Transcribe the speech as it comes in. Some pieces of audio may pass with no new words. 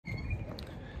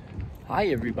Hi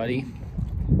everybody,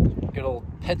 good old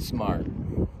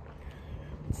PetSmart.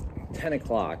 It's 10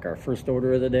 o'clock, our first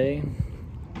order of the day.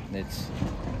 We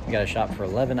got a shop for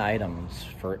 11 items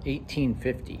for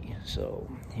 $18.50. So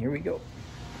here we go.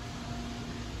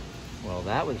 Well,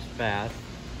 that was fast.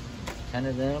 10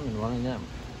 of them and 1 of them.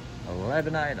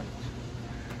 11 items.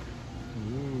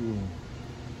 Ooh.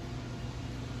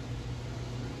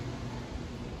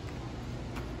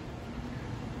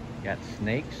 Got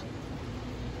snakes.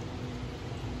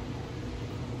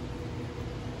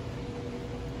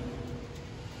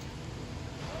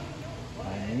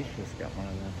 My niece just got one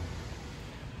of them.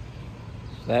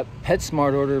 So that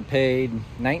PetSmart order paid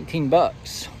 19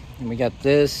 bucks. And we got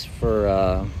this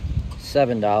for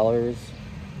 $7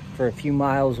 for a few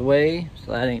miles away,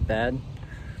 so that ain't bad.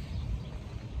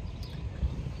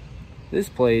 This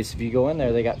place, if you go in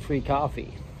there, they got free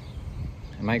coffee.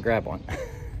 I might grab one.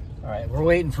 All right, we're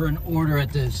waiting for an order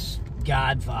at this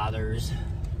Godfather's.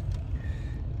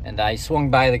 And I swung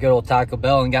by the good old Taco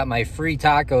Bell and got my free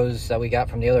tacos that we got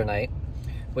from the other night.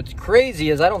 What's crazy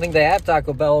is I don't think they have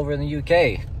Taco Bell over in the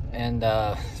UK. And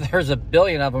there's a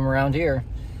billion of them around here,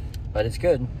 but it's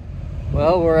good.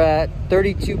 Well, we're at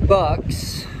 32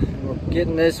 bucks. We're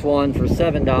getting this one for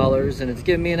 $7, and it's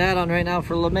giving me an add-on right now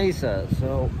for La Mesa,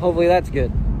 so hopefully that's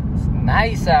good. It's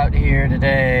nice out here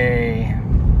today.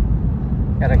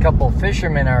 Got a couple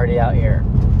fishermen already out here.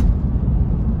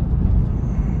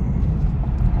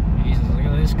 Jesus, look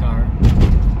at this car.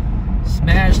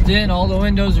 Smashed in, all the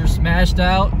windows are smashed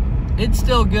out. It's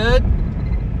still good.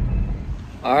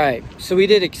 All right, so we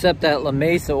did accept that La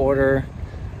Mesa order,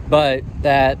 but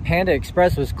that Panda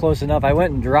Express was close enough. I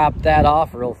went and dropped that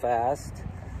off real fast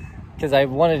because I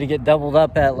wanted to get doubled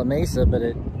up at La Mesa, but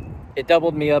it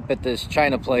doubled me up at this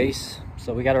China place.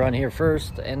 So we got to run here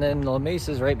first, and then La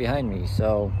Mesa's right behind me.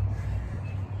 So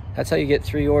that's how you get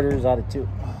 3 orders out of 2.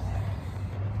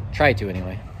 Try to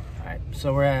anyway. All right,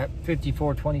 so we're at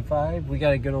 $54.25. We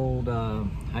got a good old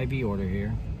Hy-Vee order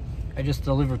here. I just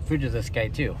delivered food to this guy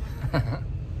too.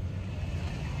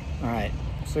 All right,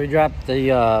 so we dropped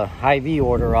the Hy-Vee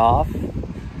order off.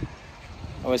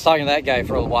 I was talking to that guy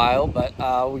for a while, but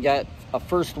we got a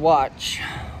first watch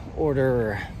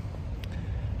order.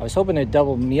 I was hoping it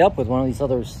doubled me up with one of these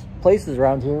other places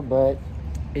around here, but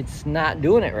it's not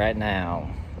doing it right now.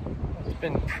 It's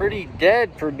been pretty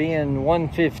dead for being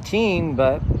 115,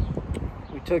 but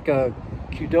we took a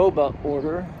Qdoba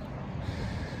order.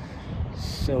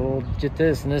 So we'll get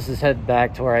this, and this is head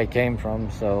back to where I came from,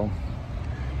 so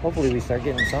hopefully we start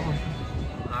getting something.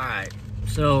 All right,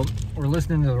 so we're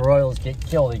listening to the Royals get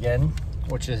killed again,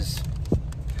 which is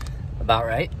about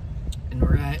right. And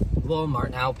we're at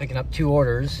Walmart now picking up 2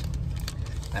 orders.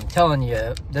 I'm telling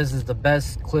you, this is the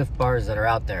best Cliff Bars that are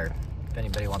out there, if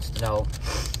anybody wants to know.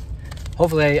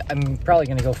 Hopefully, I'm probably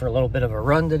gonna go for a little bit of a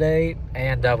run today,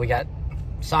 and we got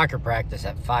soccer practice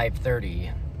at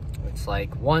 5:30. It's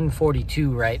like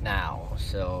 1:42 right now,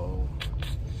 so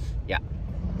yeah.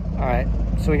 All right,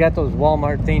 so we got those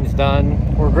Walmart things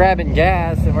done. We're grabbing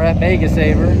gas, and we're at Mega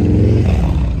Saver,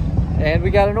 and we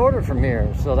got an order from here,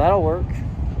 so that'll work.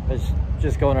 It's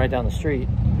just going right down the street,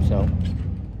 so.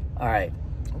 All right,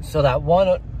 so that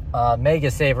one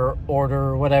Mega Saver order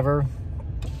or whatever,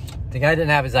 the guy didn't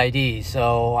have his ID,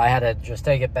 so I had to just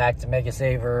take it back to Mega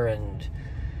Saver, and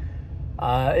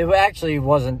it actually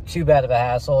wasn't too bad of a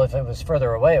hassle. If it was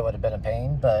further away, it would have been a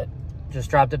pain, but just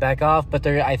dropped it back off. But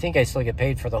I think I still get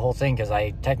paid for the whole thing because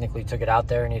I technically took it out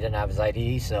there and he didn't have his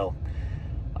ID, so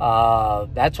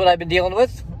that's what I've been dealing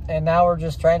with. And now we're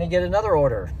just trying to get another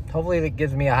order. Hopefully that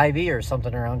gives me a Hy-Vee or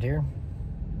something around here.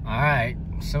 All right,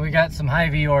 so we got some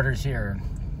Hy-Vee orders here.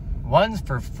 One's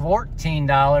for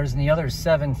 $14 and the other's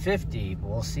 $7.50.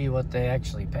 We'll see what they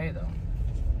actually pay though.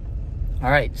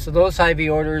 All right, so those Hy-Vee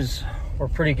orders were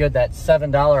pretty good. That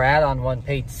 $7 add-on one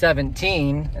paid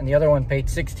 $17 and the other one paid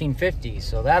 $16.50,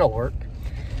 so that'll work.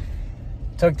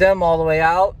 Took them all the way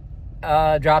out,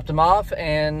 dropped them off,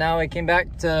 and now I came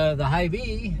back to the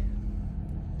Hy-Vee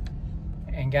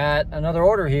and got another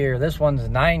order here. This one's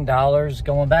 $9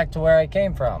 going back to where I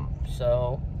came from,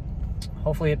 so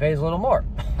hopefully it pays a little more.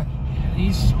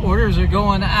 These orders are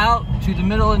going out to the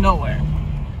middle of nowhere,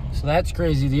 so that's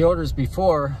crazy. The orders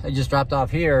before I just dropped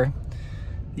off here,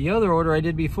 the other order I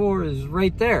did before is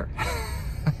right there.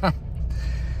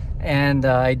 And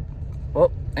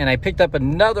I picked up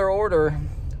another order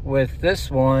with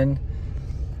this one,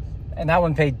 and that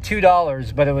one paid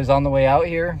 $2, but it was on the way out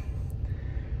here.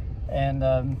 And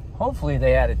hopefully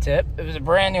they had a tip. It was a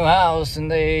brand new house, and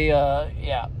they,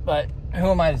 yeah, but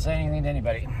who am I to say anything to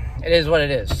anybody? It is what it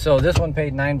is. So this one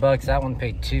paid $9, that one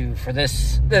paid $2 for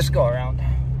this go around.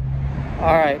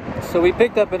 All right, so we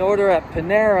picked up an order at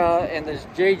Panera and this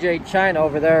JJ China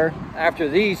over there. After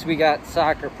these, we got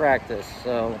soccer practice,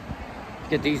 so let's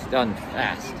get these done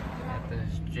fast. At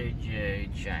this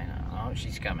JJ China. Oh,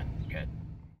 she's coming. Good.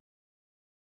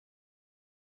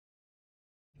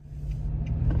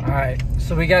 All right,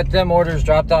 so we got them orders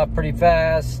dropped off pretty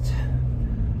fast.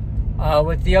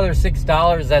 With the other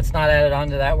 $6 that's not added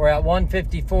onto that, we're at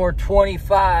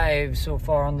 $154.25 so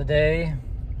far on the day,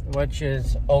 which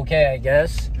is okay, I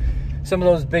guess. Some of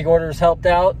those big orders helped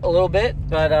out a little bit,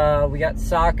 but we got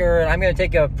soccer, and I'm going to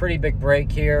take a pretty big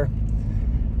break here.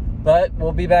 But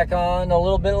we'll be back on a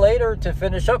little bit later to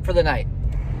finish up for the night.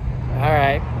 All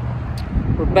right,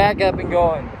 we're back up and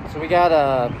going. So we got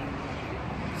a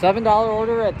 $7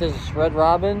 order at this Red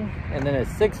Robin, and then a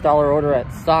 $6 order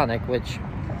at Sonic, which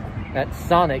that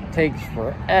Sonic takes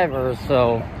forever,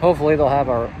 so hopefully they'll have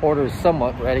our orders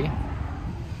somewhat ready.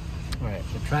 All right,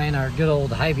 we're trying our good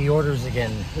old Hy-Vee orders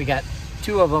again. We got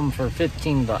 2 of them for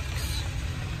 15 bucks.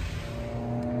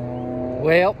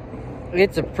 Well,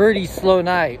 it's a pretty slow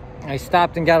night. I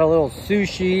stopped and got a little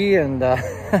sushi and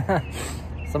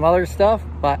some other stuff,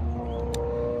 but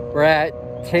we're at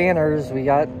Tanner's. We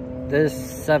got this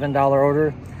 $7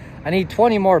 order. I need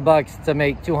 20 more bucks to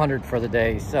make 200 for the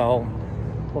day, so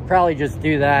we'll probably just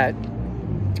do that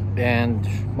and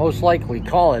most likely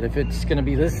call it if it's gonna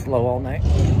be this slow all night.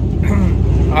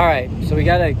 All right, so we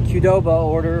got a Qdoba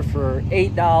order for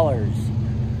 $8,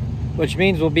 which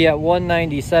means we'll be at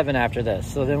 $197 after this.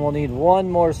 So then we'll need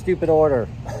one more stupid order.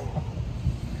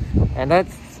 And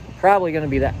that's probably gonna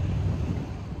be that.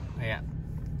 Yeah.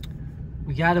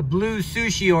 We got a blue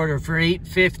sushi order for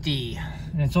 $8.50.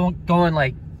 And it's going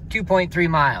like 2.3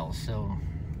 miles, so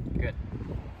good.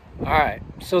 All right,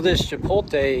 so this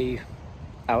Chipotle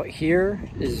out here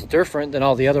is different than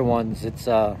all the other ones. It's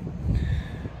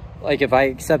like if I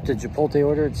accept a Chipotle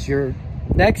order, it's your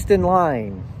next in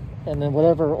line, and then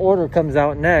whatever order comes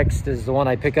out next is the one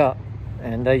I pick up,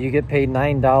 and you get paid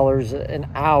 $9 an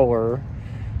hour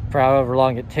for however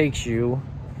long it takes you,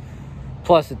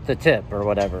 plus the tip or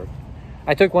whatever.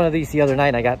 I took one of these the other night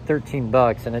and I got 13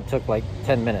 bucks, and it took like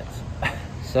 10 minutes.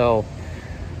 So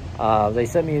they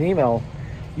sent me an email.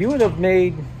 You would have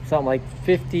made something like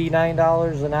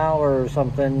 $59 an hour or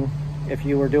something if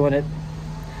you were doing it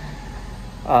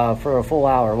for a full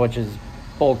hour, which is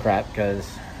bullcrap because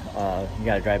you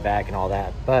got to drive back and all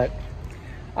that. But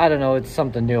I don't know, it's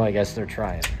something new I guess they're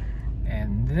trying.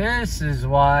 And this is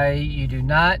why you do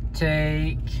not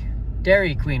take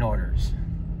Dairy Queen orders.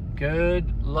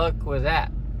 Good luck with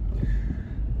that.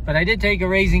 But I did take a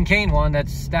Raising Cane one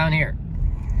that's down here.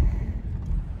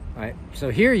 All right, so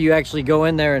here you actually go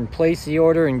in there and place the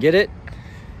order and get it,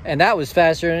 and that was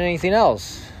faster than anything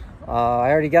else. I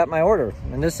already got my order,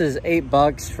 and this is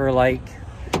 $8 for like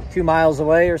 2 miles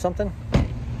away or something. All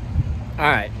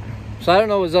right, so I don't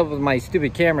know what was up with my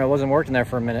stupid camera. It wasn't working there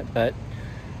for a minute, but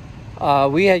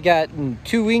we had gotten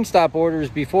 2 Wingstop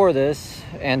orders before this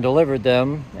and delivered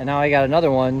them, and now I got another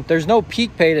one. There's no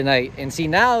peak pay tonight, and see,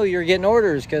 now you're getting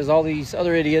orders because all these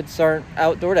other idiots aren't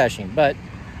out DoorDashing. But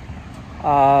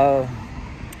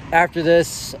after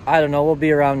this, I don't know, we'll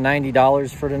be around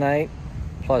 $90 for tonight,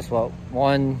 plus what,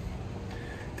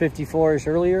 154-ish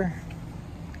earlier.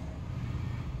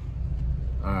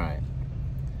 All right,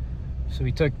 so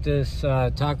we took this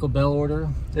Taco Bell order.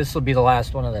 This will be the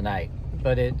last one of the night,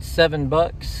 but it's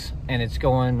 $7 and it's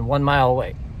going 1 mile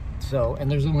away. So,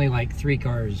 and there's only like 3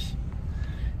 cars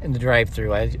in the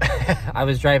drive-thru. I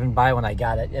was driving by when I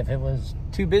got it. If it was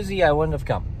too busy, I wouldn't have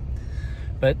come.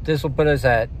 But this will put us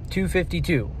at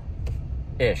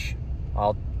 252-ish.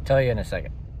 I'll tell you in a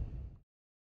second.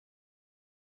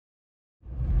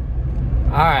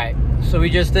 All right, so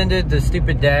we just ended the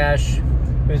stupid dash.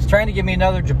 It was trying to give me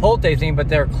another Chipotle thing, but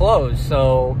they're closed,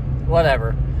 so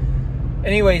whatever.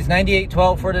 Anyways,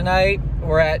 98.12 for tonight.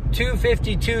 We're at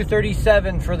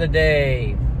 252.37 for the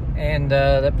day. And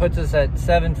that puts us at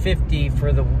 750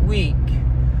 for the week.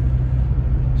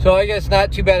 So I guess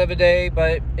not too bad of a day,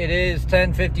 but it is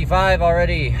 10:55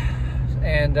 already.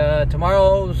 And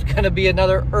tomorrow's gonna be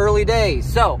another early day.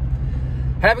 So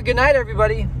have a good night,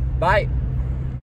 everybody. Bye.